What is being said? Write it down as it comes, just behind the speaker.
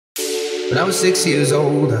When I was 6 years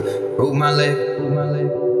old, I broke my leg.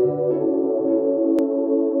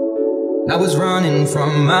 I was running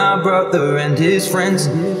from my brother and his friends,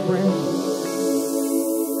 and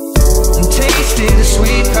tasted the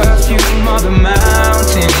sweet perfume of the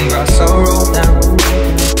mountain grass I rolled down.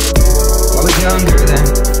 I was younger then.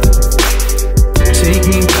 Take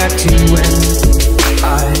me back to when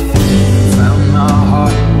I found my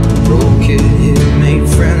heart, broke it, made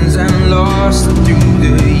friends and lost them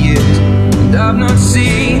through the years. And I've not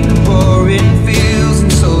seen the boring fields in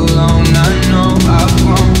so long. I know I've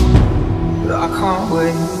grown, but I can't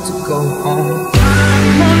wait to go home.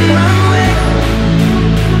 I'm on my way,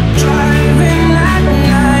 driving at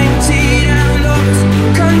 90 down those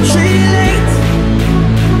country lanes,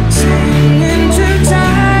 singing to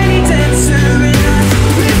Tiny Dancer, and I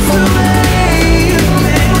live the way you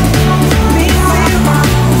make me feel.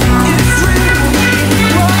 It's really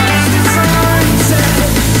watch the sunset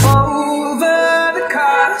over the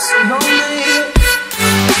castle on the hill.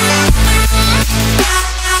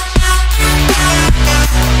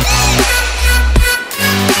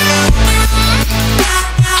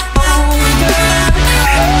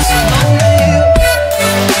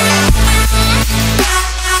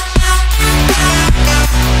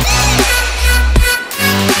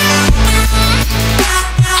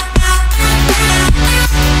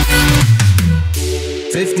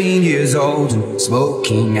 Years old and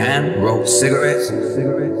smoking and rolled cigarettes,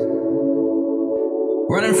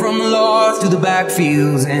 running from the law through the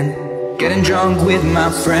backfields and getting drunk with my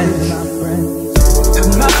friends.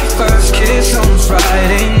 Took my first kiss on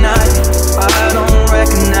Friday night. I don't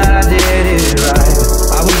reckon that I did it right.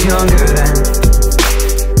 I was younger then.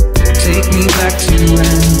 Take me back to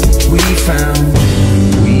when we found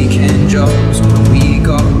weekend jobs. When we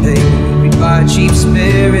got paid, we'd buy cheap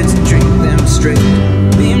spirits and drink them straight.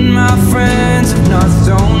 Me and my friends have not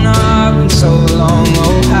thrown up in so long.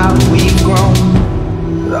 Oh, how we've grown,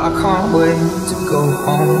 but I can't wait to go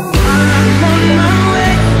home. I'm on my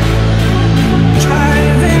way,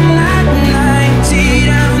 driving at 90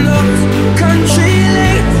 down those country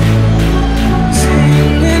lanes,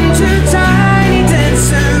 singing to Tiny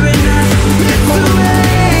Dancer, and I live the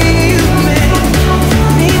way you make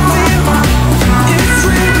me feel. It's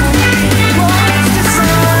really watch the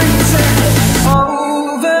sunset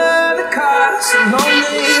over the castle on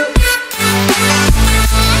the hill.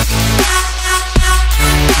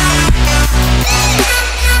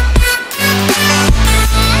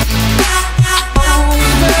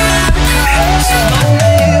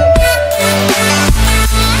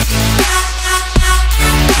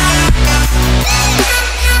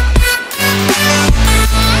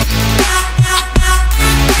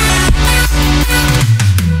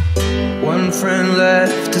 One friend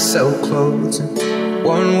left to sell clothes, and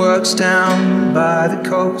one works down by the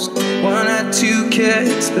coast. One had 2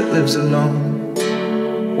 kids but lives alone.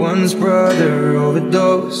 One's brother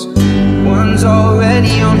overdosed. One's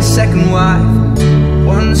already on his second wife.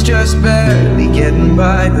 One's just barely getting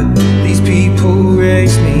by. But these people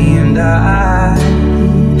raised me, and I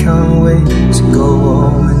can't wait to go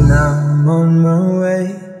home. And I'm on my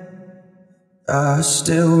way. I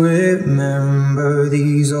still remember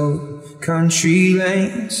these old country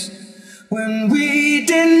lanes when we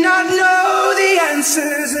did not know the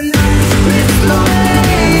answer.